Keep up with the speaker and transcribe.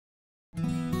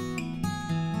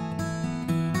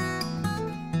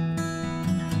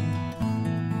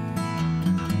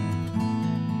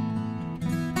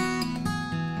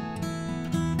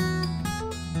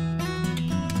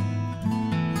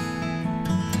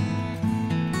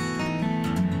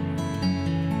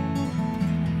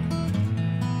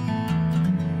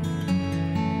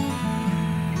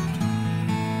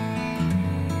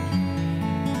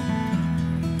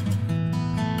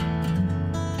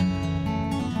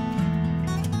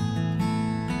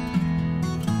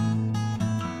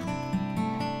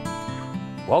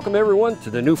Welcome everyone to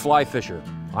the New Fly Fisher.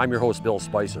 I'm your host Bill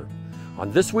Spicer.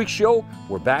 On this week's show,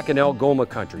 we're back in Algoma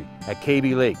country at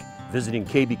Kaby Lake, visiting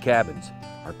Kaby Kabins.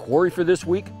 Our quarry for this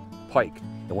week, pike.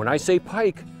 And when I say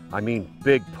pike, I mean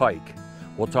big pike.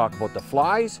 We'll talk about the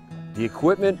flies, the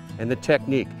equipment, and the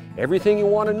technique. Everything you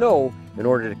want to know in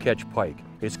order to catch pike.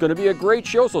 It's going to be a great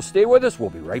show, so stay with us. We'll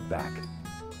be right back.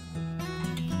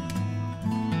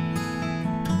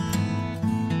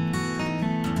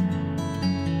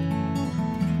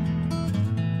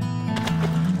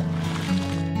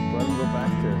 Let him go back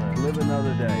to live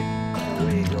another day.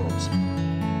 Away he goes.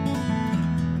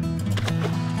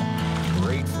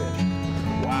 Great fish.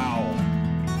 Wow.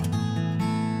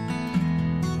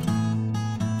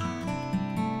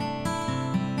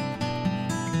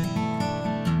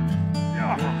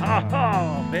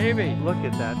 Oh, baby. Look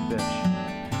at that fish.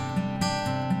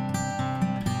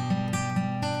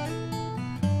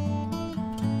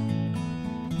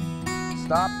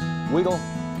 Stop, wiggle,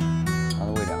 on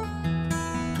the way down.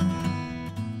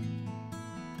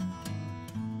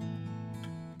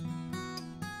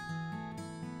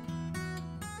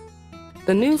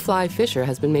 The New Fly Fisher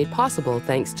has been made possible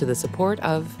thanks to the support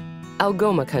of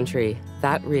Algoma Country,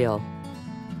 That Reel,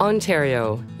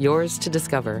 Ontario, Yours to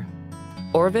Discover,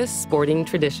 Orvis Sporting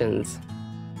Traditions,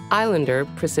 Islander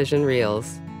Precision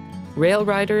Reels, Rail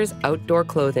Riders Outdoor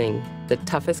Clothing, the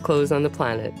toughest clothes on the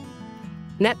planet,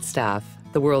 Net Staff,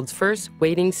 the world's first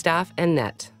wading staff and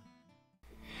net.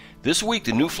 This week,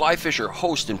 the New Fly Fisher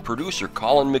host and producer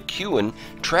Colin McKeown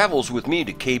travels with me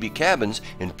to Kaby Kabins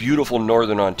in beautiful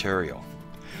northern Ontario.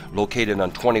 Located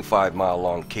on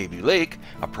 25-mile-long Kaby Lake,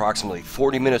 approximately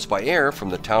 40 minutes by air from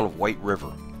the town of White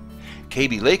River.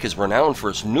 Kaby Lake is renowned for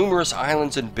its numerous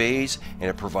islands and bays, and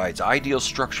it provides ideal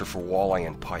structure for walleye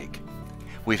and pike.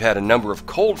 We've had a number of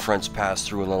cold fronts pass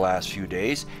through in the last few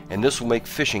days, and this will make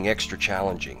fishing extra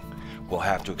challenging. We'll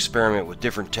have to experiment with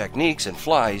different techniques and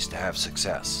flies to have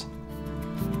success.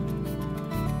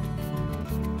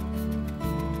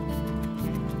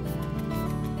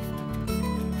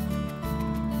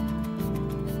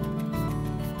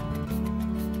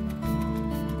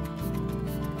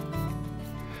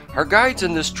 Our guides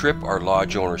on this trip are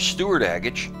lodge owner Stuart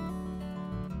Agich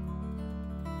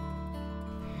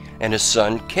and his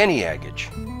son Ken Agich.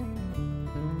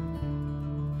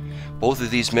 Both of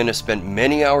these men have spent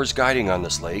many hours guiding on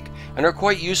this lake and are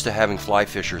quite used to having fly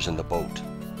fishers in the boat.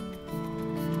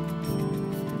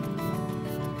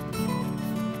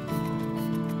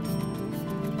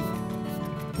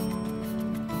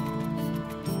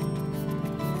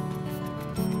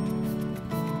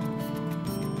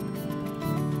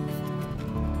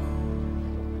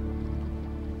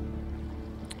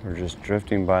 We're just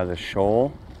drifting by the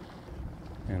shoal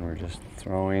and we're just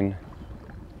throwing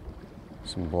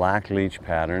some black leech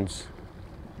patterns.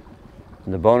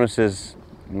 And the bonus is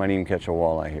you might even catch a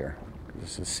walleye here.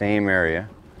 It's the same area,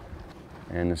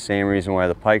 and the same reason why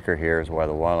the pike are here is why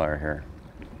the walleye are here.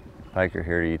 Pike are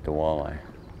here to eat the walleye.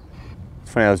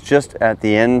 It's funny, I was just at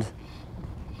the end,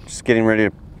 just getting ready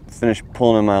to finish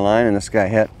pulling in my line, and this guy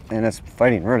hit, and it's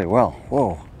fighting really well.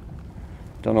 Whoa.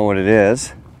 Don't know what it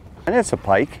is. And it's a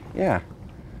pike, yeah.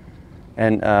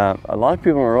 And a lot of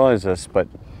people don't realize this, but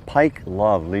pike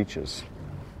love leeches.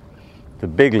 The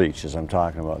big leeches I'm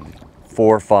talking about,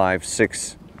 4, 5,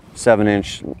 6,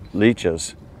 7-inch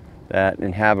leeches that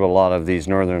inhabit a lot of these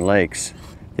northern lakes.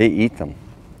 They eat them,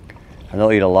 and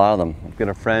they'll eat a lot of them. I've got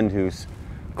a friend who's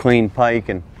cleaned pike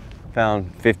and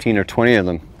found 15 or 20 of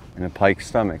them in a pike's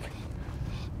stomach.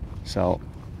 So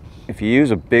if you use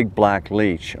a big black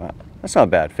leech, that's not a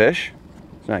bad fish.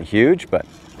 It's not huge, but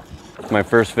it's my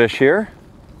first fish here.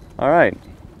 All right.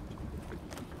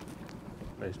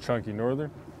 Nice chunky northern.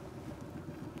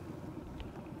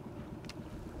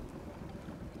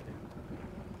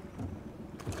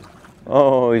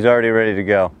 Oh, he's already ready to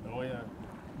go. Oh yeah.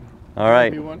 All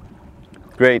right.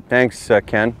 Great, thanks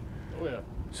Ken. Oh yeah.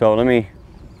 So let me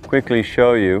quickly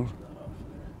show you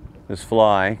this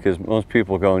fly, because most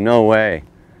people go, no way.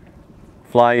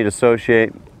 Fly you'd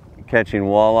associate catching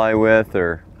walleye with,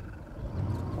 or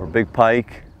big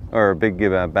pike, or big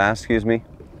bass, excuse me.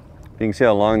 You can see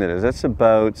how long that is. That's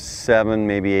about 7,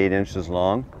 maybe 8 inches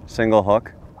long. Single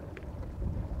hook.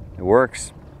 It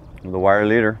works with a wire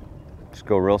leader. Just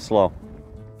go real slow.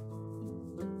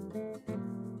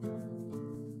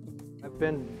 I've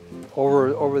been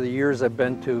over the years. I've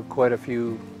been to quite a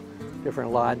few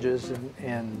different lodges,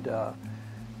 and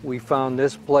we found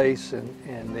this place,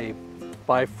 and they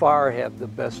by far have the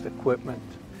best equipment.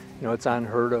 You know, it's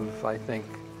unheard of, I think,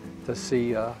 to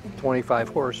see a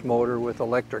 25-horse motor with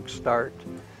electric start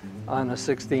on a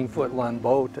 16-foot Lund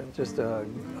boat. It's just a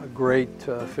great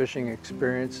fishing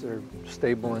experience. They're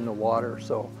stable in the water,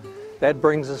 so that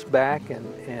brings us back,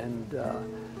 and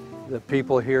the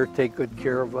people here take good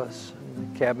care of us.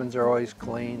 And the cabins are always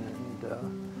clean,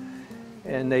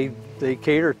 and they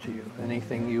cater to you.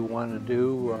 Anything you want to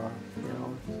do, you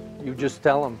know, you just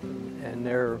tell them, and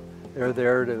they're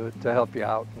there to help you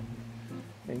out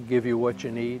and give you what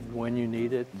you need when you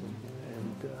need it,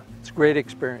 and it's a great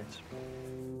experience.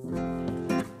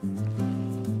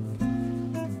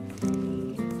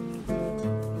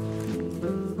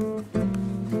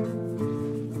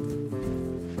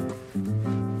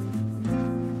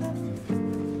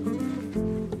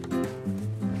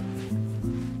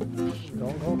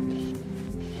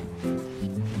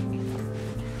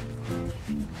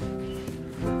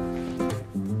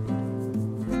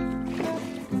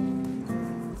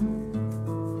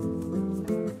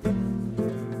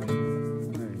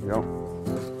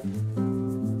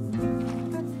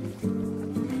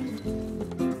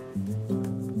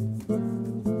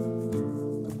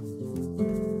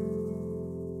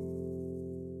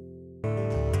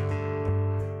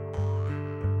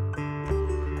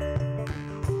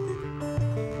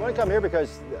 I come here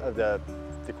because of the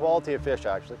quality of fish.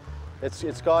 Actually,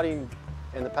 it's gotten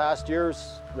in the past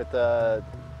years with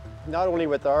not only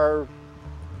with our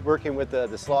working with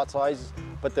the slot sizes,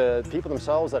 but the people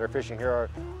themselves that are fishing here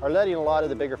are letting a lot of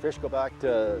the bigger fish go back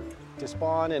to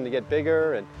spawn and to get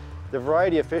bigger, and the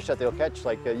variety of fish that they'll catch.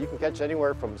 Like you can catch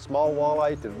anywhere from small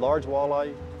walleye to large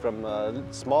walleye, from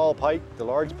small pike to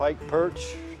large pike,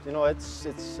 perch. You know, it's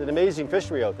an amazing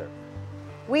fishery out there.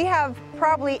 We have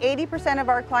probably 80% of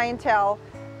our clientele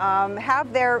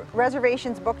have their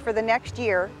reservations booked for the next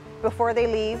year before they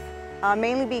leave,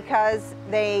 mainly because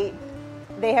they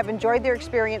have enjoyed their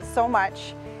experience so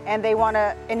much and they want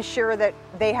to ensure that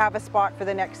they have a spot for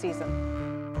the next season.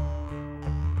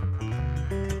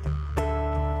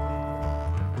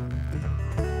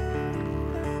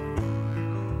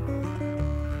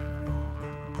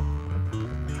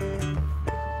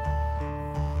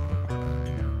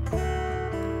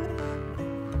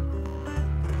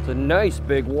 It's a nice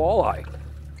big walleye.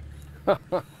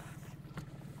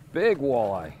 Big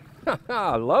walleye.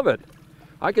 I love it.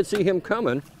 I could see him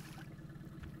coming.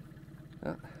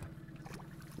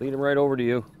 Lead him right over to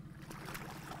you.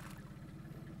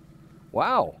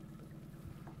 Wow.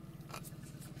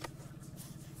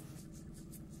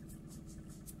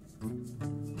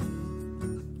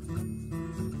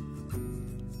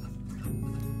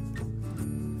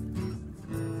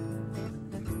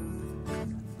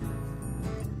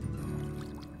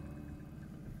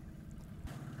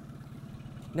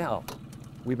 Now,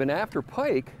 we've been after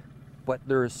pike, but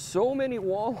there's so many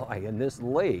walleye in this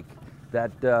lake that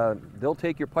they'll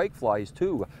take your pike flies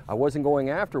too. I wasn't going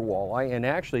after walleye, and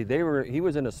actually he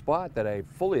was in a spot that I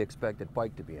fully expected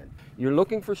pike to be in. You're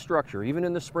looking for structure. Even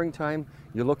in the springtime,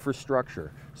 you look for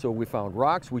structure. So we found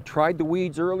rocks. We tried the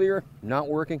weeds earlier, not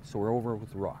working, so we're over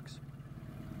with the rocks.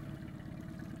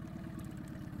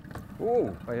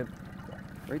 Oh, right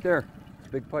there. It's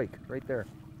a big pike, right there.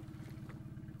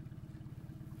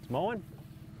 Small one?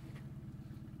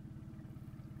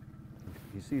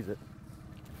 He sees it.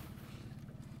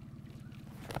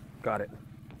 Got it.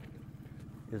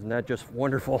 Isn't that just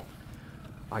wonderful?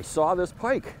 I saw this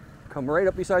pike come right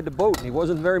up beside the boat and he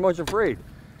wasn't very much afraid.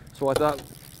 So I thought,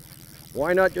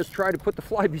 why not just try to put the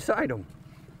fly beside him?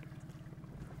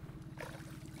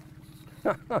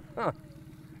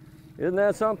 Isn't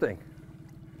that something?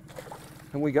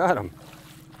 And we got him.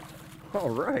 All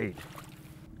right.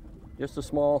 Just a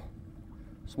small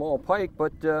pike,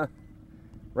 but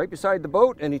right beside the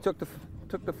boat, and he took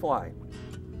the fly.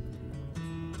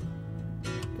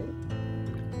 Okay.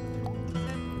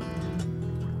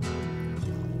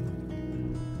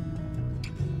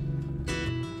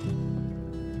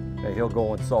 Okay, he'll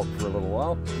go and sulk for a little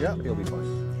while. Yeah, he'll be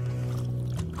fine.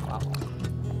 Wow.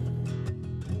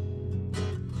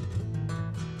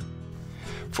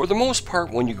 For the most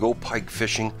part, when you go pike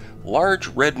fishing, large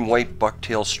red and white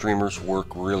bucktail streamers work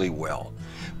really well.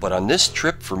 But on this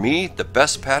trip, for me, the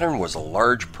best pattern was a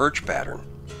large perch pattern.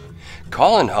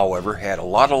 Colin, however, had a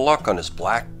lot of luck on his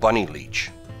black bunny leech.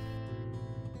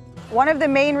 One of the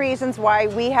main reasons why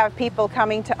we have people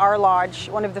coming to our lodge,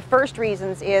 one of the first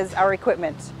reasons, is our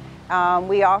equipment.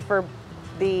 We offer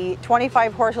the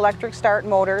 25-horse electric start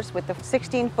motors with the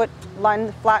 16-foot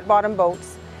Lund flat bottom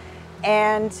boats.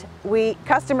 And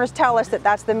customers tell us that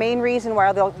that's the main reason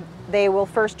why they will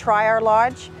first try our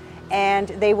lodge, and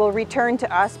they will return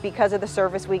to us because of the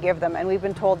service we give them. And we've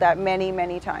been told that many,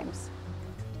 many times.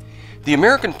 The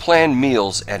American planned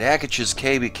meals at Agich's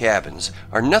Kaby Kabins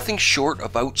are nothing short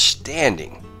of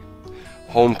outstanding.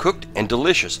 Home cooked and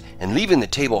delicious, and leaving the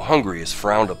table hungry is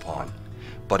frowned upon.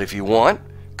 But if you want,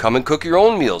 come and cook your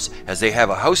own meals, as they have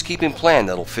a housekeeping plan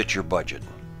that'll fit your budget.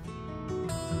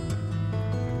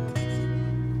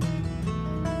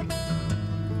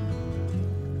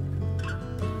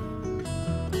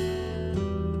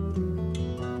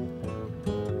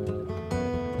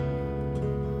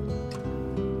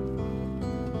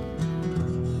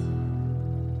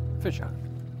 Fish on.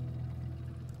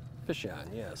 Fish on,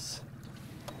 yes.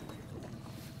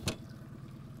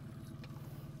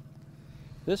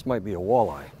 This might be a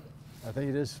walleye. I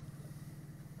think it is.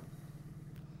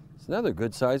 It's another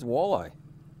good-sized walleye.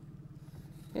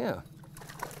 Yeah.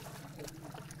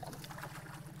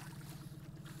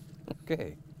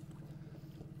 Okay.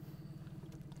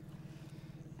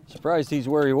 Surprised he's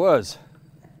where he was.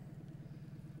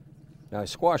 Now I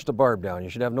squashed the barb down. You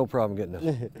should have no problem getting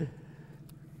it.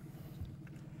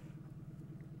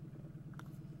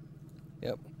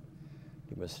 Yep.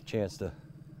 Give us a chance to...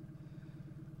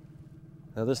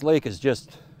 Now this lake is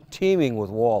just teeming with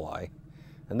walleye,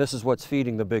 and this is what's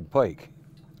feeding the big pike.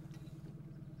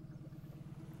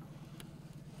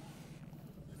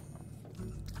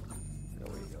 There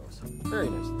he goes. Very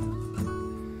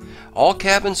nice. All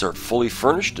cabins are fully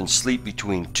furnished and sleep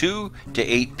between 2 to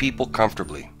 8 people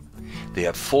comfortably. They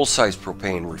have full-size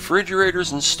propane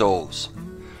refrigerators and stoves.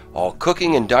 All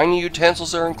cooking and dining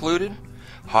utensils are included.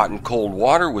 Hot and cold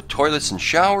water with toilets and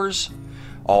showers.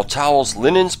 All towels,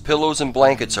 linens, pillows, and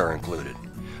blankets are included,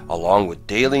 along with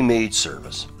daily maid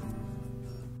service.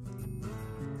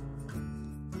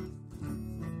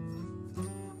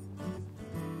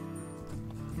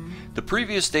 The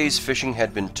previous day's fishing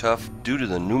had been tough due to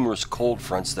the numerous cold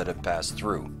fronts that had passed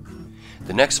through.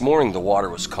 The next morning the water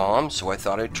was calm, so I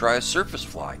thought I'd try a surface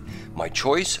fly. My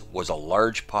choice was a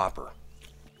large popper.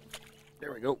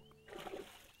 There we go.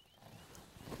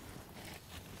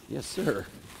 Yes, sir.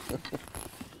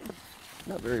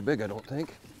 Not very big, I don't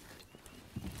think.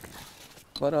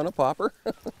 But on a popper,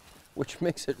 which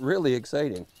makes it really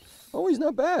exciting. Oh, he's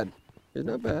not bad. He's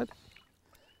not bad.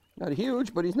 Not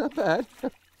huge, but he's not bad.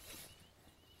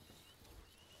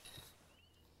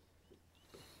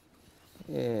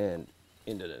 And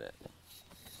into the net.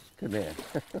 Good man.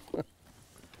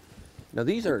 Now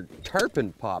these are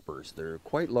tarpon poppers. They're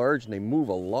quite large and they move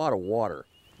a lot of water.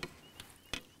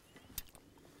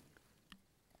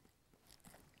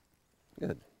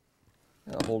 Good.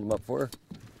 I'll hold them up for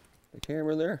the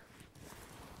camera there.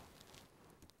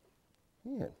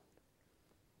 Man.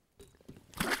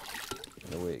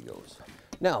 And away it goes.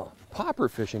 Now, popper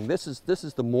fishing, this is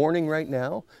the morning right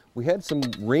now. We had some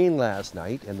rain last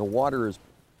night and the water is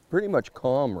pretty much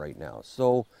calm right now.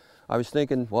 So I was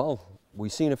thinking, well,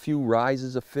 we've seen a few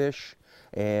rises of fish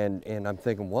and I'm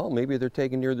thinking, well, maybe they're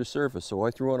taking near the surface. So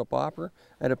I threw on a popper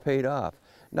and it paid off.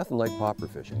 Nothing like popper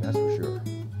fishing, that's for sure.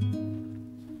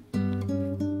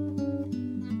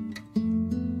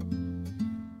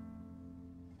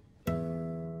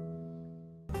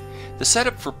 The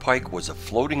setup for pike was a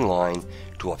floating line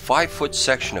to a 5-foot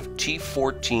section of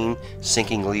T14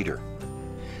 sinking leader.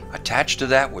 Attached to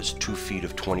that was 2 feet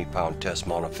of 20-pound test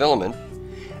monofilament,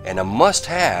 and a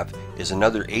must-have is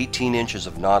another 18 inches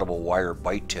of knottable wire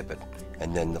bite tippet,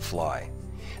 and then the fly.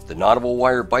 The knottable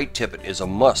wire bite tippet is a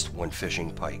must when fishing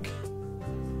pike.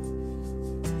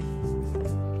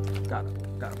 Got him,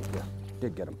 yeah,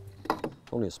 did get him.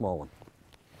 Only a small one.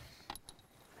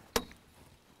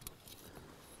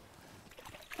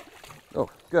 Oh,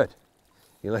 good.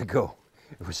 You let go.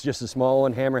 It was just a small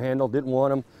one, hammer handle, didn't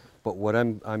want them. But what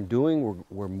I'm doing,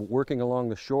 we're working along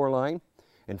the shoreline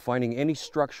and finding any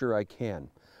structure I can.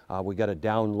 We got a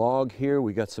down log here,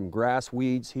 we got some grass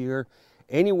weeds here.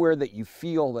 Anywhere that you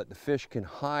feel that the fish can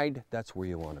hide, that's where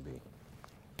you want to be.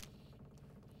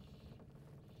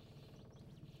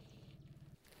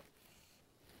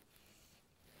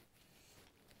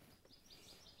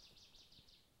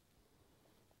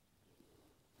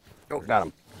 Oh, got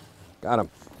him. Got him.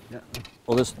 Yeah.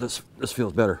 Oh, this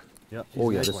feels better. Yep. Oh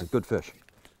yeah, this is a good fish.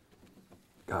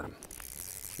 Got him.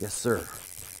 Yes, sir.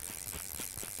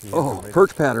 Yeah, Oh,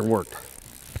 perch pattern worked.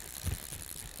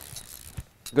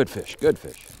 Good fish, good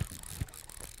fish.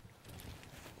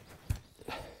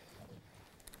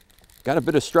 Got a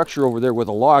bit of structure over there with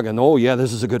a log, and oh yeah,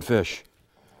 this is a good fish.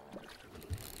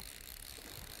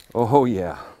 Oh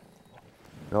yeah.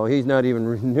 No, he's not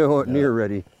even near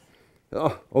ready.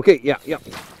 Oh, okay, yeah.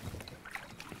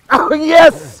 Oh,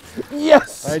 yes!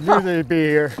 Yes! I knew they'd be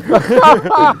here.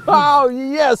 Oh,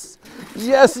 yes!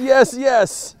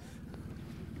 Yes!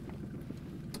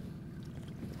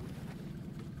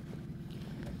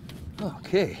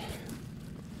 Okay.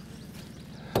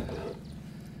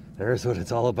 There's what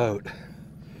it's all about.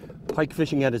 Pike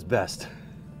fishing at its best.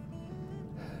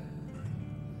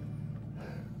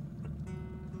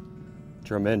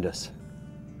 Tremendous.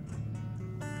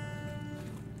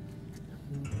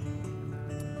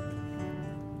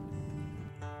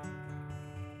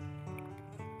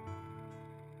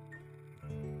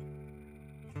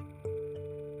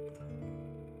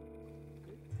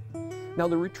 Now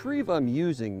the retrieve I'm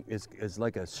using is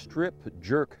like a strip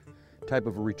jerk type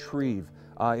of a retrieve.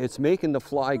 It's making the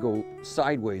fly go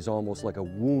sideways, almost like a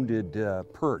wounded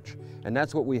perch. And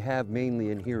that's what we have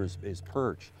mainly in here is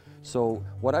perch. So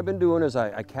what I've been doing is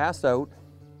I cast out,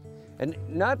 and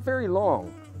not very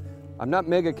long. I'm not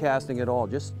mega casting at all.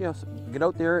 Just, you know, get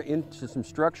out there into some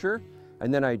structure,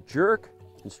 and then I jerk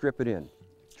and strip it in.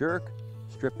 Jerk,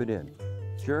 strip it in.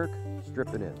 Jerk,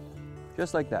 strip it in.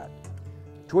 Just like that.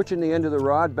 Twitching the end of the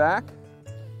rod back,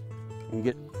 and you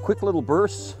get quick little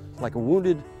bursts like a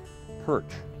wounded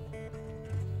perch.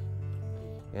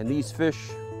 And these fish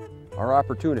are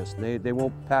opportunists. They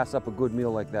won't pass up a good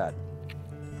meal like that.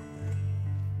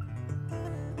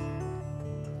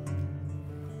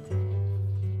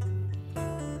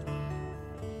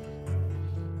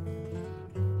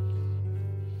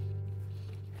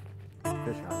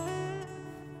 Fish on.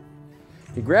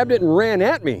 He grabbed it and ran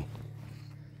at me.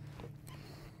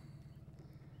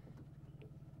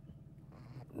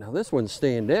 Now this one's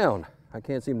staying down. I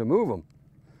can't seem to move him.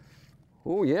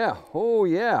 Oh yeah, oh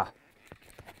yeah.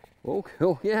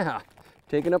 Oh yeah.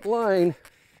 Taking up line.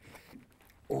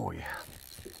 Oh yeah.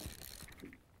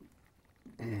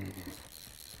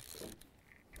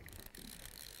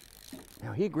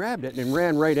 Now he grabbed it and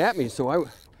ran right at me, so I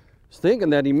was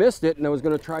thinking that he missed it and I was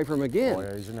going to try for him again. Oh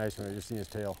yeah, he's a nice one. I just seen his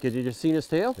tail. Did you just see his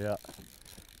tail? Yeah.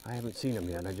 I haven't seen him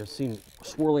yet. I just seen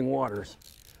swirling waters.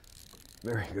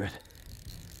 Very good.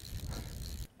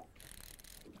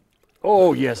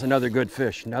 Oh yes, another good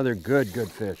fish. Another good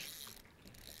fish.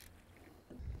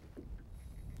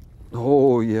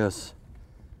 Oh yes.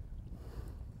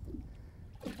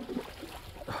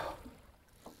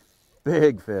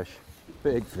 Big fish,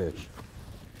 big fish.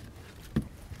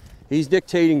 He's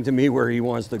dictating to me where he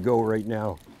wants to go right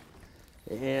now.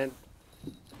 And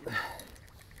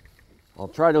I'll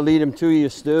try to lead him to you,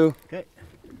 Stu. Okay.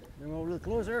 Then over to the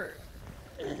closer.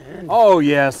 Oh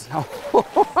yes.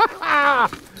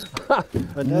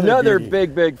 Another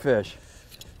big fish.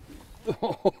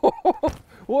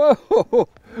 Whoa!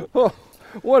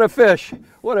 What a fish!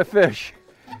 What a fish!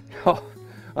 Oh,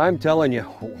 I'm telling you,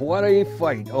 what a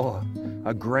fight! Oh,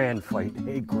 a grand fight!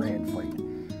 A grand fight!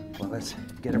 Well, let's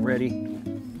get him ready.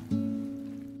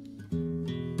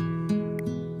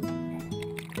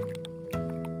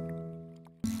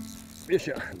 Fish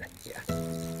on! Yeah.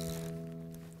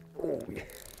 Oh yeah.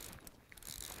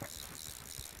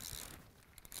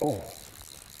 Oh,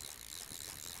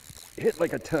 hit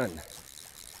like a ton.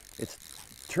 It's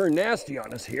turned nasty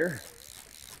on us here.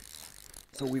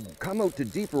 So we've come out to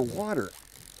deeper water.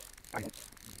 I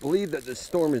believe that the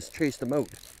storm has chased them out.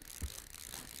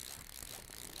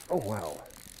 Oh wow.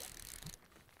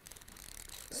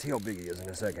 See how big he is in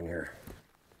a second here.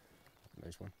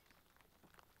 Nice one.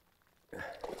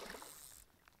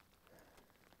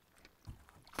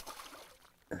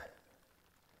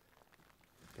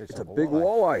 It's a big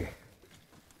walleye.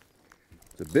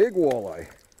 It's a big walleye.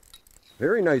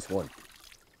 Very nice one.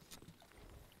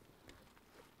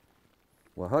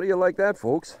 Well, how do you like that,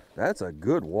 folks? That's a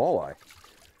good walleye.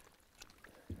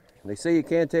 They say you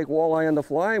can't take walleye on the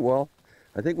fly. Well,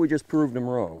 I think we just proved them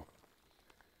wrong.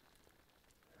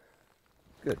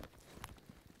 Good.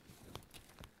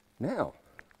 Now,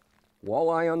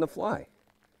 walleye on the fly.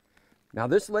 Now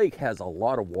this lake has a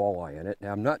lot of walleye in it.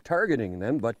 Now, I'm not targeting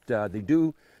them, but they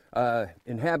do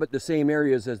inhabit the same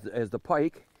areas as the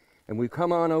pike. And we've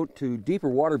come on out to deeper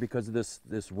water because of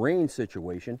this rain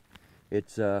situation.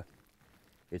 It's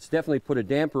definitely put a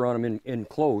damper on them in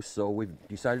close, so we've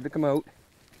decided to come out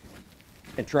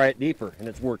and try it deeper, and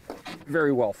it's worked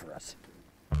very well for us.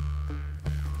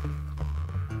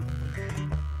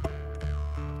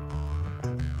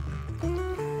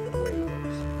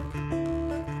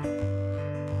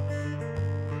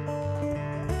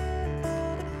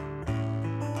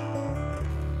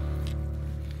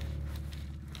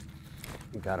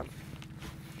 Got him.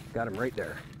 Got him right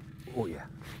there. Oh yeah.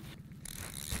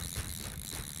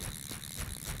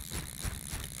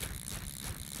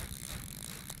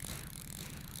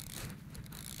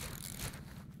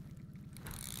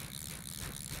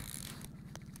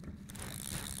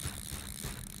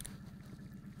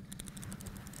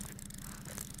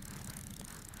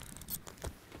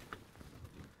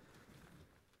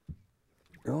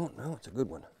 Oh no, it's a good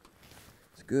one.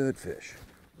 It's a good fish.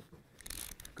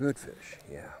 Good fish,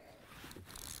 yeah.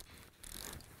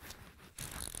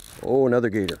 Oh, another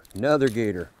gator, another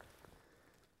gator.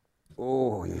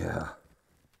 Oh, yeah.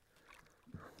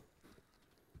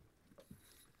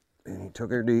 And he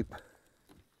took her deep.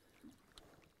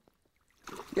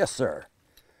 Yes, sir.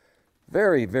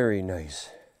 Very, very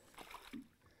nice.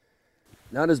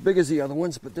 Not as big as the other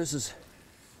ones, but this is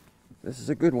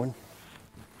a good one.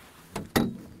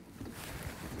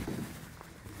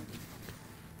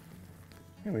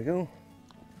 There we go.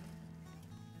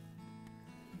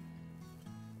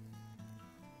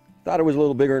 Thought it was a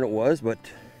little bigger than it was, but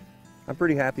I'm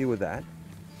pretty happy with that.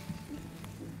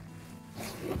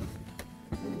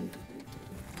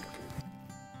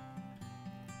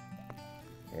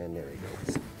 And there he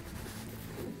goes.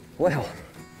 Well,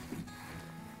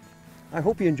 I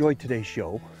hope you enjoyed today's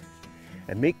show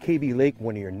and make Kaby Lake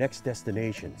one of your next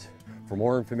destinations. For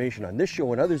more information on this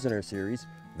show and others in our series,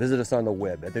 visit us on the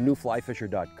web at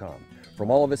thenewflyfisher.com.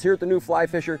 From all of us here at The New Fly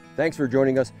Fisher, thanks for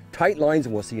joining us. Tight lines,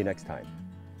 and we'll see you next time.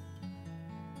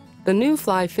 The New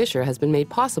Fly Fisher has been made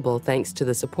possible thanks to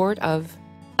the support of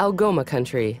Algoma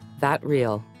Country, that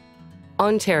real.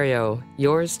 Ontario,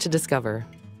 yours to discover.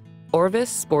 Orvis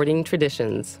Sporting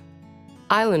Traditions.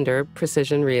 Islander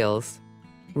Precision Reels.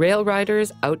 Rail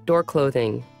Riders Outdoor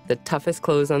Clothing, the toughest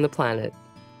clothes on the planet.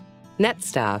 Net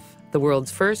Staff, the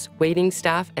world's first wading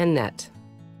staff and net.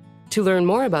 To learn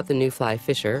more about the New Fly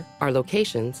Fisher, our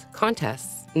locations,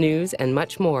 contests, news, and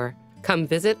much more, come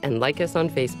visit and like us on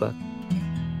Facebook.